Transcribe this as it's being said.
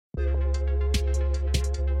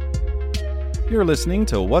You're listening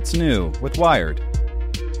to What's New with Wired.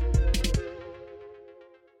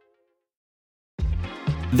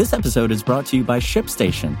 This episode is brought to you by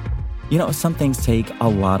ShipStation. You know, some things take a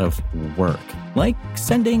lot of work, like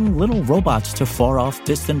sending little robots to far-off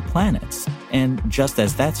distant planets. And just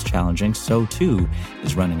as that's challenging, so too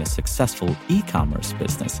is running a successful e-commerce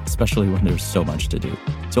business, especially when there's so much to do.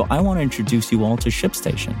 So I want to introduce you all to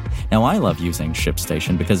ShipStation. Now, I love using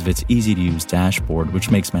ShipStation because of its easy-to-use dashboard,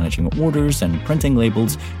 which makes managing orders and printing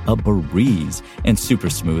labels a breeze and super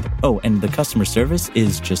smooth. Oh, and the customer service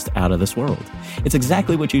is just out of this world. It's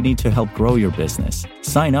exactly what you need to help grow your business.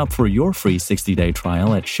 Sign up for your free 60-day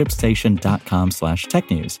trial at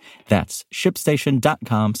shipstation.com/technews. That's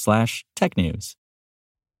shipstation.com/technews.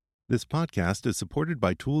 This podcast is supported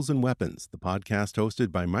by Tools and Weapons, the podcast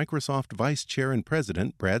hosted by Microsoft Vice Chair and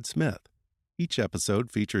President Brad Smith. Each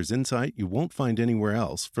episode features insight you won't find anywhere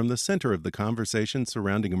else from the center of the conversation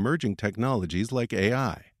surrounding emerging technologies like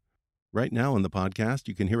AI. Right now on the podcast,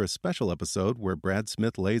 you can hear a special episode where Brad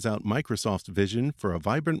Smith lays out Microsoft's vision for a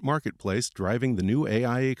vibrant marketplace driving the new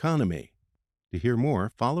AI economy. To hear more,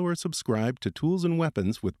 follow or subscribe to Tools and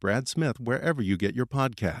Weapons with Brad Smith wherever you get your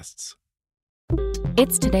podcasts.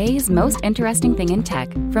 It's today's most interesting thing in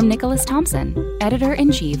tech from Nicholas Thompson,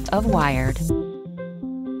 editor-in-chief of Wired.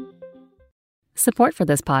 Support for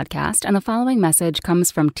this podcast and the following message comes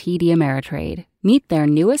from TD Ameritrade. Meet their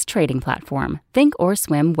newest trading platform,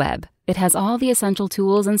 Thinkorswim Web. It has all the essential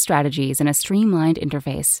tools and strategies in a streamlined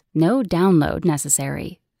interface. No download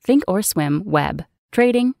necessary. Thinkorswim Web.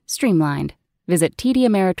 Trading streamlined. Visit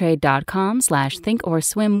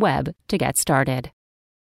tdameritrade.com/thinkorswimweb to get started.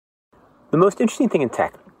 The most interesting thing in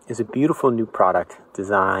tech is a beautiful new product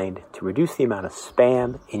designed to reduce the amount of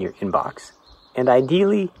spam in your inbox and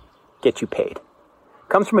ideally get you paid. It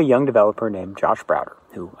comes from a young developer named Josh Browder,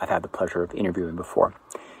 who I've had the pleasure of interviewing before.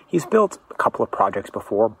 He's built a couple of projects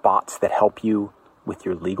before, bots that help you with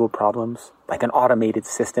your legal problems, like an automated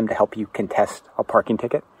system to help you contest a parking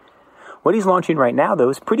ticket. What he's launching right now, though,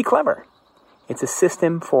 is pretty clever. It's a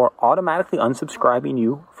system for automatically unsubscribing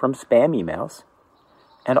you from spam emails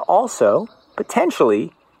and also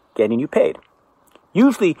potentially getting you paid.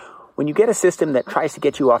 Usually, when you get a system that tries to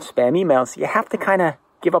get you off spam emails, you have to kind of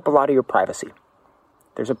give up a lot of your privacy.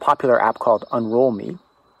 There's a popular app called Unroll Me.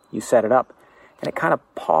 You set it up, and it kind of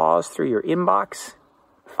paws through your inbox,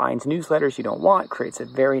 finds newsletters you don't want, creates a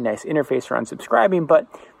very nice interface for unsubscribing, but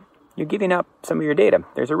you're giving up some of your data.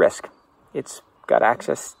 There's a risk. It's got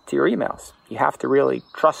access to your emails. You have to really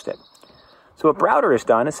trust it. So what Browder has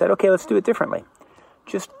done is said, okay, let's do it differently.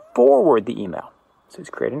 Just forward the email. So he's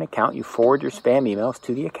created an account. You forward your spam emails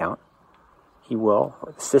to the account. He will,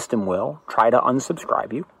 or the system will, try to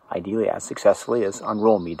unsubscribe you, ideally as successfully as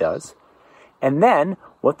Unroll Me does. And then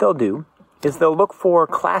what they'll do is they'll look for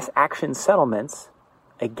class action settlements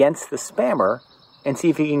against the spammer and see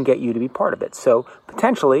if he can get you to be part of it. So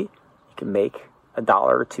potentially you can make $1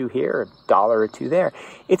 or $2 here, $1 or $2 there.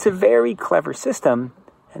 It's a very clever system,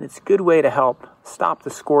 and it's a good way to help stop the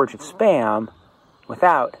scourge of spam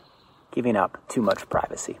without giving up too much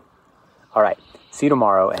privacy. All right, see you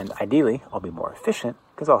tomorrow, and ideally, I'll be more efficient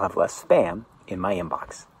because I'll have less spam in my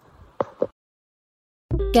inbox.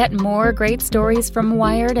 Get more great stories from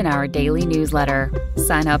Wired in our daily newsletter.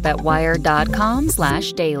 Sign up at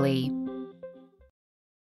wired.com/daily.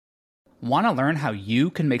 Want to learn how you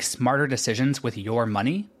can make smarter decisions with your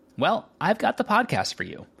money? Well, I've got the podcast for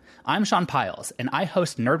you. I'm Sean Piles, and I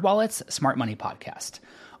host NerdWallet's Smart Money Podcast.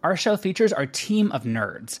 Our show features our team of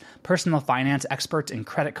nerds, personal finance experts in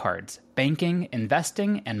credit cards, banking,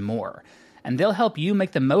 investing, and more. And they'll help you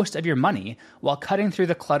make the most of your money while cutting through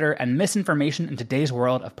the clutter and misinformation in today's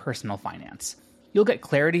world of personal finance. You'll get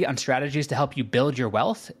clarity on strategies to help you build your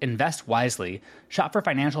wealth, invest wisely, shop for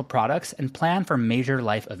financial products, and plan for major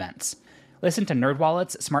life events. Listen to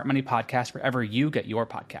NerdWallet's Smart Money Podcast wherever you get your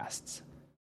podcasts.